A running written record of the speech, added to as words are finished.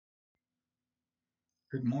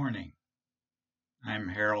Good morning. I'm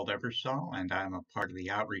Harold Eversole, and I'm a part of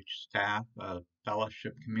the outreach staff of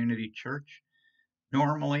Fellowship Community Church.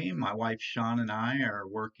 Normally, my wife Shawn and I are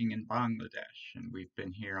working in Bangladesh, and we've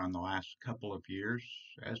been here on the last couple of years,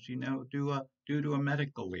 as you know, due to a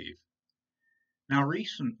medical leave. Now,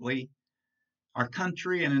 recently, our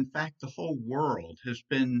country, and in fact the whole world, has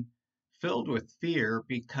been filled with fear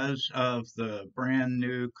because of the brand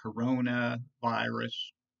new coronavirus,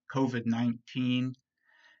 COVID-19.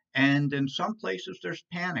 And in some places, there's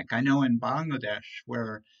panic. I know in Bangladesh,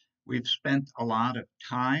 where we've spent a lot of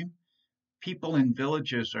time, people in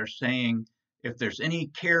villages are saying if there's any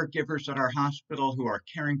caregivers at our hospital who are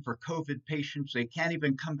caring for COVID patients, they can't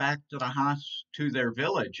even come back to to their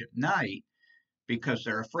village at night because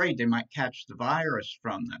they're afraid they might catch the virus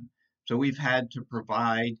from them. So we've had to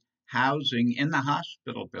provide housing in the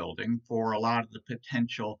hospital building for a lot of the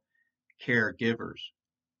potential caregivers.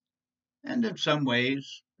 And in some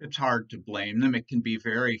ways, it's hard to blame them. It can be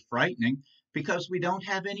very frightening because we don't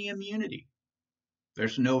have any immunity.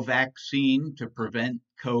 There's no vaccine to prevent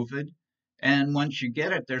COVID. And once you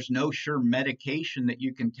get it, there's no sure medication that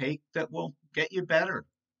you can take that will get you better.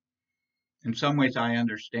 In some ways, I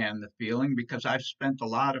understand the feeling because I've spent a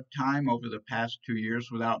lot of time over the past 2 years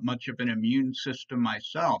without much of an immune system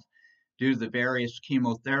myself due to the various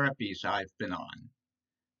chemotherapies I've been on.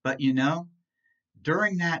 But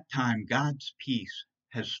during that time, God's peace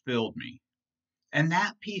has filled me. And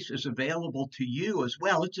that peace is available to you as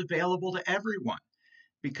well. It's available to everyone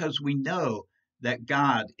because we know that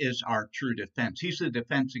God is our true defense. He's the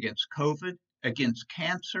defense against COVID, against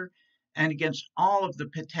cancer, and against all of the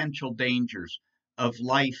potential dangers of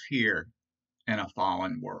life here in a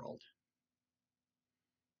fallen world.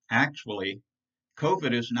 Actually,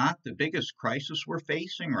 COVID is not the biggest crisis we're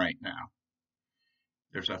facing right now.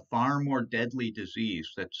 There's a far more deadly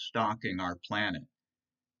disease that's stalking our planet.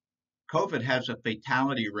 COVID has a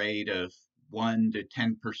fatality rate of 1 to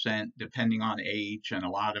 10%, depending on age and a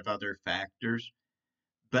lot of other factors.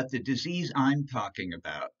 But the disease I'm talking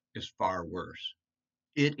about is far worse.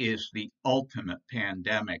 It is the ultimate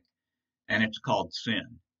pandemic, and it's called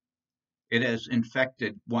sin. It has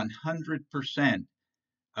infected 100%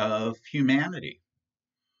 of humanity.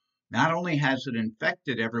 Not only has it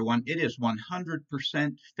infected everyone, it is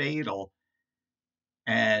 100% fatal.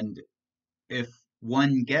 And if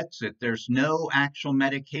one gets it, there's no actual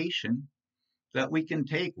medication that we can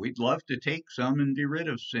take. We'd love to take some and be rid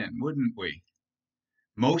of sin, wouldn't we?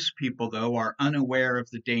 Most people, though, are unaware of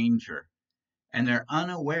the danger, and they're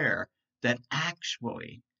unaware that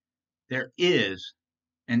actually there is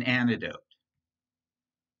an antidote.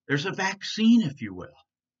 There's a vaccine, if you will.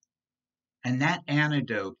 And that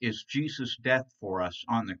antidote is Jesus' death for us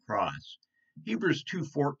on the cross. Hebrews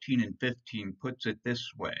 2:14 and 15 puts it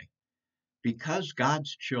this way: because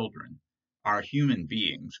God's children are human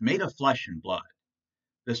beings made of flesh and blood,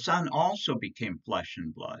 the Son also became flesh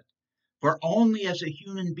and blood. For only as a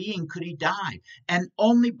human being could he die, and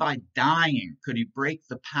only by dying could he break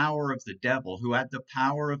the power of the devil, who had the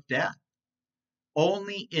power of death.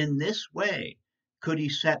 Only in this way could he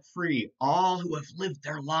set free all who have lived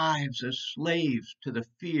their lives as slaves to the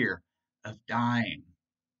fear of dying.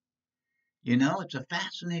 It's a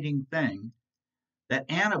fascinating thing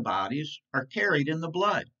that antibodies are carried in the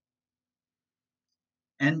blood.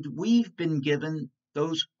 And we've been given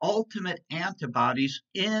those ultimate antibodies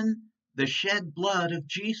in the shed blood of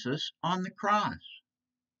Jesus on the cross.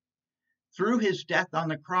 Through his death on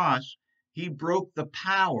the cross, he broke the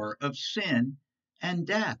power of sin and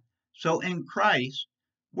death. So in Christ,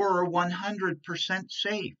 we're 100%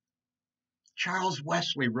 safe. Charles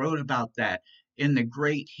Wesley wrote about that in the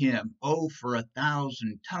great hymn, "Oh, for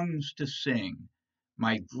 1,000 tongues to sing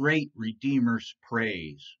my great Redeemer's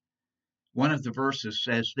praise." One of the verses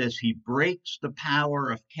says this: he breaks the power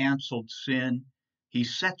of canceled sin. He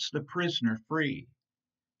sets the prisoner free.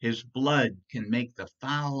 His blood can make the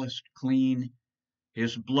foulest clean.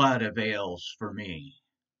 His blood avails for me.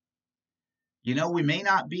 We may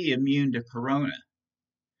not be immune to corona,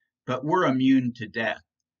 but we're immune to death.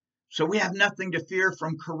 So we have nothing to fear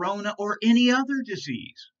from corona or any other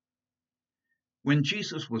disease. When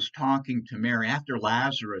Jesus was talking to Mary after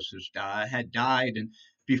Lazarus had died, and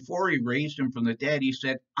before he raised him from the dead, he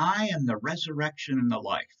said, "I am the resurrection and the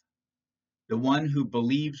life. The one who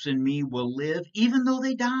believes in me will live even though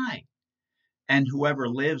they die. And whoever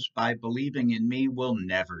lives by believing in me will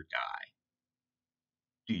never die."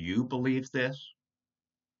 Do you believe this?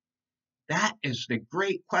 That is the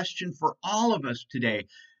great question for all of us today.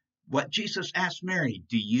 What Jesus asked Mary,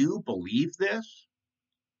 do you believe this?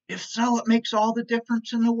 If so, it makes all the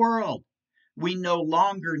difference in the world. We no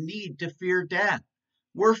longer need to fear death.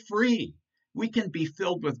 We're free. We can be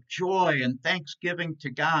filled with joy and thanksgiving to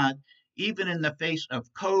God, even in the face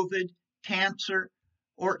of COVID, cancer,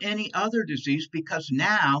 or any other disease, because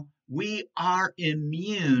now we are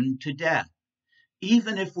immune to death.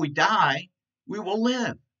 Even if we die, we will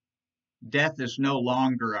live. Death is no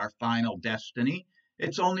longer our final destiny.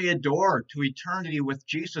 It's only a door to eternity with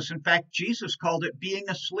Jesus. In fact, Jesus called it being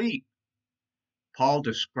asleep. Paul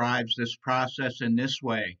describes this process in this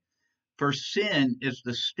way: for sin is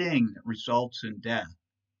the sting that results in death,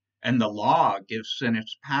 and the law gives sin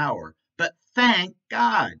its power. But thank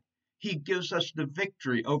God, he gives us the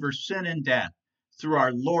victory over sin and death through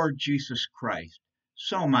our Lord Jesus Christ.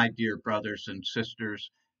 So, my dear brothers and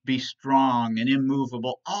sisters, be strong and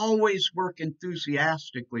immovable. Always work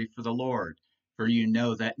enthusiastically for the Lord, for you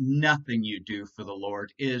know that nothing you do for the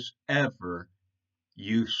Lord is ever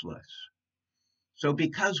useless. So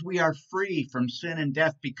because we are free from sin and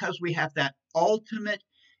death, because we have that ultimate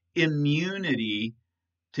immunity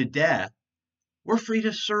to death, we're free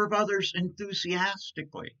to serve others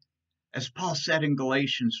enthusiastically. As Paul said in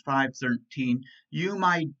Galatians 5:13, you,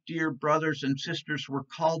 my dear brothers and sisters, were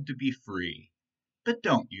called to be free, but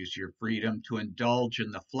don't use your freedom to indulge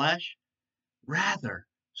in the flesh. Rather,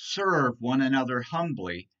 serve one another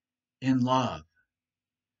humbly in love.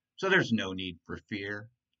 So there's no need for fear.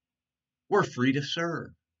 We're free to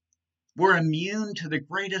serve. We're immune to the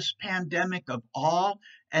greatest pandemic of all,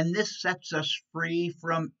 and this sets us free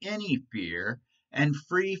from any fear and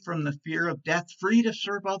free from the fear of death, free to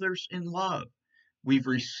serve others in love. We've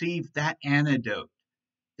received that antidote,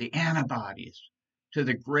 the antibodies to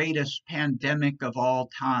the greatest pandemic of all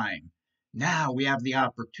time. Now we have the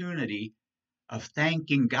opportunity of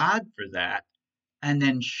thanking God for that and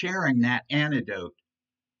then sharing that antidote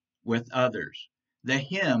with others. The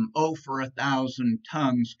hymn, "Oh, for 1,000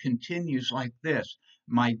 tongues," continues like this: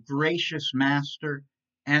 my gracious Master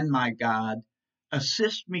and my God,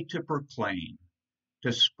 assist me to proclaim,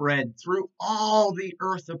 to spread through all the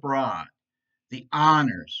earth abroad the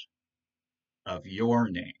honors of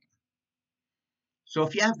your name. So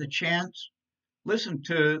if you have the chance, listen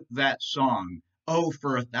to that song, "Oh,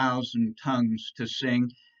 for 1,000 tongues to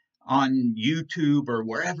sing," on YouTube or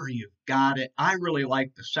wherever you've got it. I really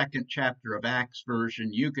like the second chapter of Acts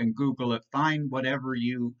version. You can Google it, find whatever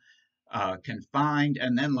you can find,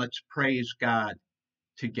 and then let's praise God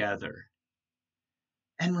together.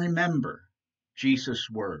 And remember Jesus'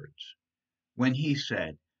 words when he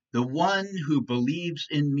said, the one who believes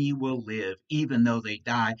in me will live even though they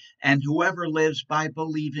die, and whoever lives by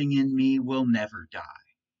believing in me will never die.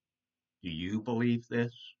 Do you believe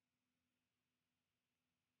this?